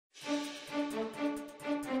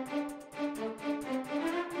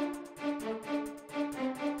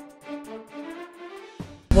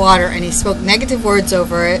water and he spoke negative words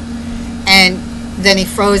over it, and then he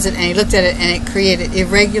froze it and he looked at it and it created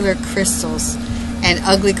irregular crystals and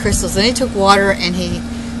ugly crystals. Then he took water and he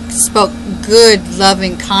spoke good,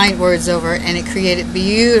 loving, kind words over it, and it created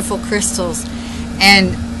beautiful crystals.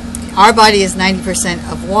 And our body is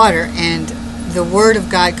 90% of water, and the Word of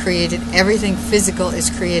God created everything physical is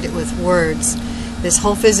created with words. This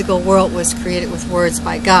whole physical world was created with words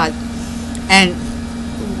by God. And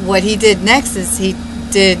what he did next is he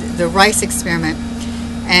did the rice experiment.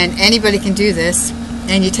 And anybody can do this.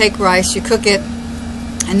 And you take rice, you cook it,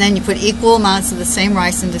 and then you put equal amounts of the same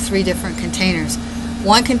rice into 3 different containers.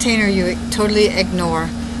 One container you totally ignore.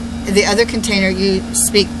 The other container you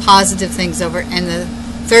speak positive things over, and the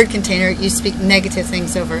third container you speak negative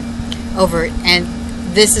things over it. And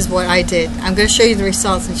this is what I did. I'm going to show you the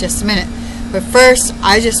results in just a minute. But first,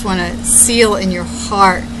 I just want to seal in your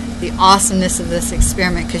heart the awesomeness of this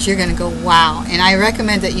experiment, because you're going to go, wow. And I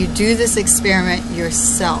recommend that you do this experiment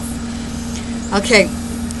yourself. Okay,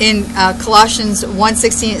 in Colossians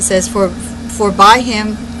 1:16 it says, For by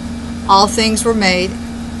him all things were made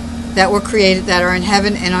that were created, that are in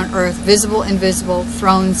heaven and on earth, visible, invisible,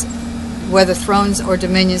 thrones, whether thrones or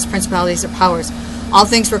dominions, principalities or powers. All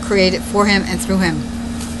things were created for him and through him.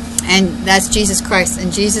 And that's Jesus Christ.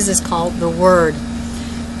 And Jesus is called the Word.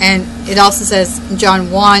 And it also says in John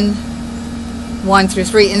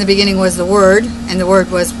 1:1-3, in the beginning was the Word, and the Word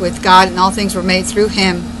was with God, and all things were made through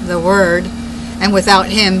him, the Word. And without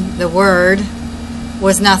him, the Word,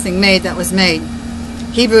 was nothing made that was made.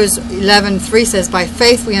 Hebrews 11:3 says, by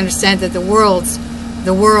faith we understand that the worlds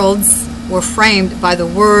were framed by the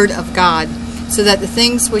Word of God, so that the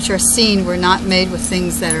things which are seen were not made with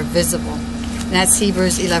things that are visible. And that's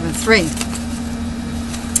Hebrews 11:3.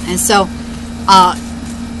 And so,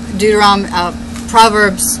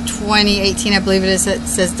 Proverbs 20:18, I believe it is, it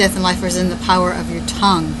says death and life are in the power of your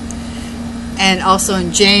tongue. And also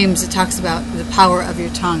in James it talks about the power of your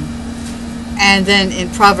tongue. And then in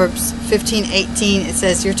Proverbs 15:18 it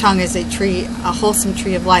says your tongue is a tree, a wholesome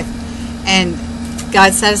tree of life, and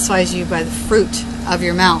God satisfies you by the fruit of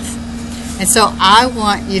your mouth. And so I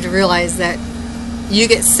want you to realize that you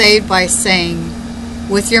get saved by saying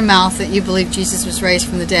with your mouth that you believe Jesus was raised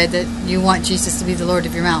from the dead, that you want Jesus to be the Lord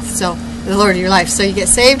of your mouth, so the Lord of your life. So you get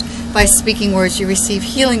saved by speaking words. You receive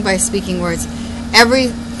healing by speaking words.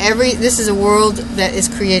 This is a world that is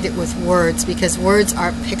created with words, because words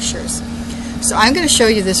are pictures. So I'm going to show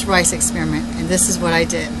you this rice experiment, and this is what I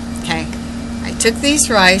did. Okay, I took these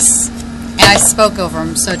rice and I spoke over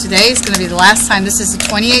them. So today is going to be the last time. This is the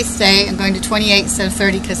 28th day. I'm going to 28 instead of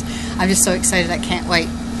 30 because I'm just so excited I can't wait.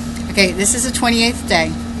 Okay, this is the 28th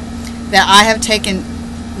day that I have taken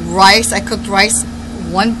rice. I cooked rice,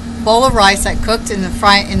 1 bowl of rice I cooked in the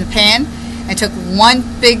pan. I took 1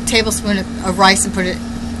 big tablespoon of rice and put it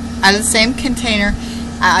out of the same container,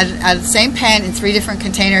 out of the same pan in 3 different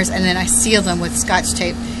containers, and then I sealed them with Scotch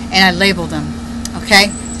tape and I labeled them. Okay,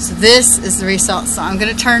 so this is the result. So I'm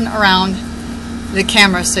going to turn around the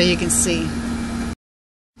camera so you can see.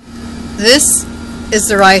 This is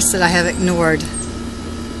the rice that I have ignored.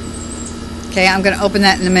 Okay, I'm going to open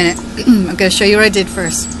that in a minute. I'm going to show you what I did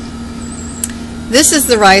first. This is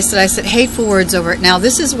the rice that I said hateful words over it. Now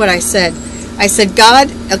this is what I said. I said,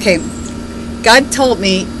 God told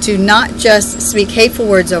me to not just speak hateful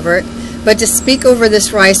words over it, but to speak over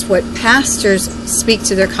this rice what pastors speak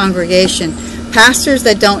to their congregation. Pastors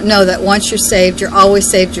that don't know that once you're saved, you're always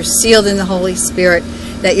saved, you're sealed in the Holy Spirit,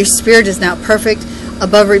 that your spirit is now perfect,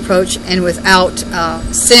 above reproach, and without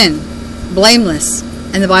sin, blameless.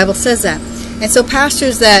 And the Bible says that. And so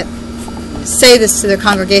pastors that say this to their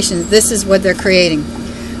congregation, this is what they're creating.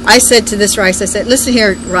 I said to this rice, I said, listen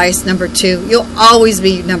here, rice number 2, you'll always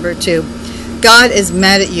be number 2. God is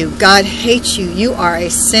mad at you. God hates you. You are a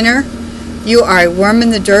sinner. You are a worm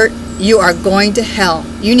in the dirt. You are going to hell.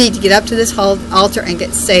 You need to get up to this altar and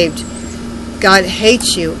get saved. God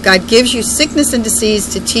hates you. God gives you sickness and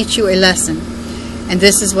disease to teach you a lesson. And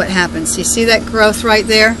this is what happens. You see that growth right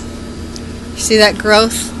there? You see that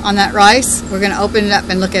growth on that rice? We're going to open it up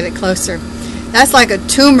and look at it closer. That's like a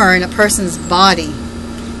tumor in a person's body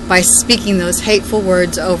by speaking those hateful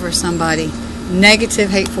words over somebody. Negative,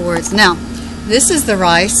 hateful words. Now, this is the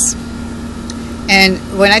rice. And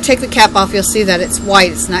when I take the cap off, you'll see that it's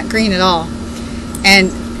white. It's not green at all. And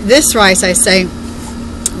this rice, I say,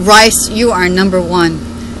 rice, you are number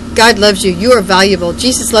 1. God loves you. You are valuable.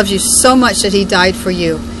 Jesus loves you so much that he died for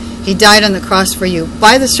you. He died on the cross for you.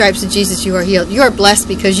 By the stripes of Jesus, you are healed. You are blessed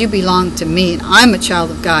because you belong to me, and I'm a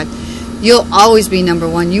child of God. You'll always be number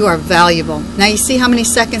 1. You are valuable. Now, you see how many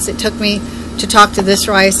seconds it took me to talk to this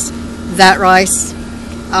rice, that rice?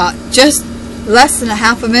 Just less than a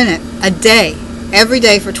half a minute a day, every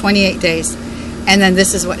day for 28 days. And then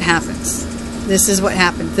this is what happens. This is what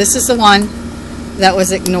happened. This is the one that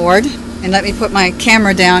was ignored. And let me put my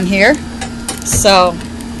camera down here so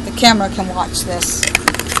the camera can watch this.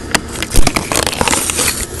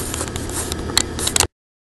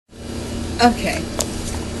 Okay,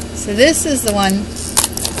 so this is the one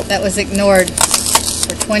that was ignored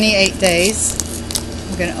for 28 days.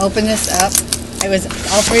 I'm going to open this up. It was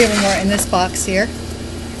all three of them were in this box here.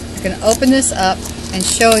 I'm going to open this up and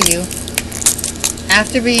show you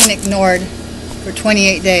after being ignored for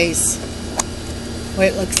 28 days what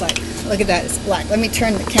it looks like. Look at that, it's black. Let me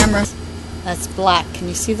turn the camera. That's black. Can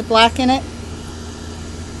you see the black in it?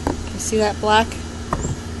 Can you see that black?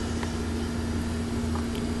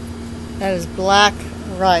 That is black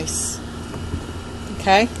rice.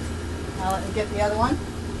 Okay? Now let me get the other one.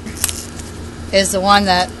 Is the one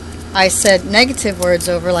that I said negative words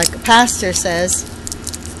over, like a pastor says.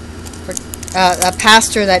 A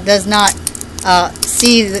pastor that does not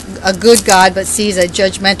see a good God, but sees a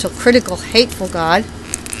judgmental, critical, hateful God.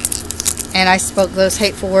 And I spoke those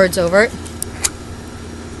hateful words over it.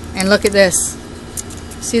 And look at this.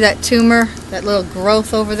 See that tumor, that little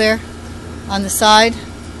growth over there on the side?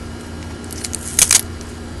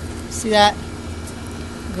 See that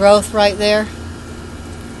growth right there?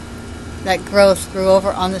 That growth grew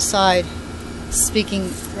over on the side,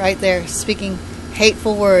 speaking right there, speaking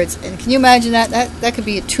hateful words. And can you imagine that? That could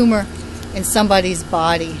be a tumor in somebody's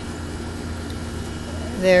body.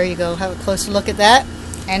 There you go. Have a closer look at that.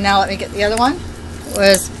 And now let me get the other one.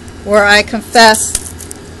 Was where I confess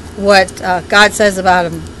what God says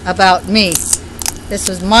about me. This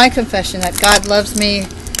was my confession that God loves me.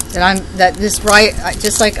 That this rice,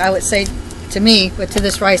 just like I would say to me, but to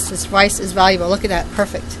this rice is valuable. Look at that,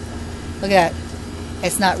 perfect. Look at that.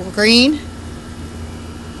 It's not green.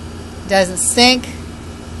 It doesn't stink.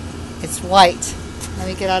 It's white. Let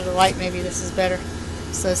me get out of the light. Maybe this is better.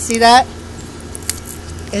 So see that?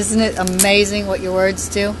 Isn't it amazing what your words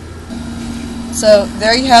do? So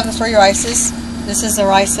there you have the 3 rices. This is the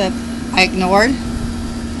rice that I ignored.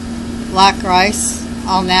 Black rice,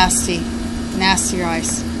 all nasty, nasty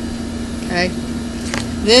rice. Okay,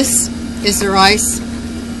 this is the rice.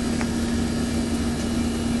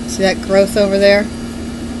 See that growth over there?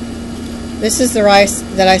 This is the rice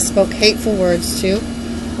that I spoke hateful words to,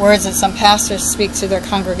 words that some pastors speak to their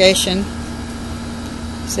congregation.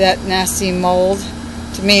 See that nasty mold?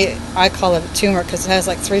 To me, I call it a tumor because it has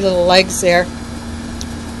like 3 little legs there.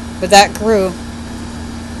 But that grew.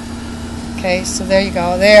 Okay, so there you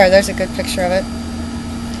go. There's a good picture of it.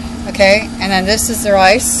 Okay, and then this is the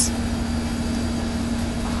rice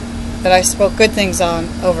that I spoke good things on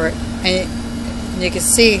over it. And you can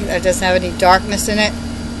see that it doesn't have any darkness in it.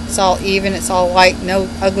 It's all even, it's all white, no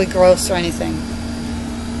ugly growths or anything.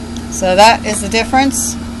 So that is the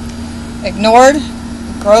difference. Ignored,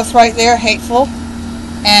 growth right there, hateful,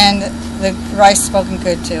 and the rice spoken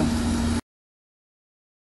good too.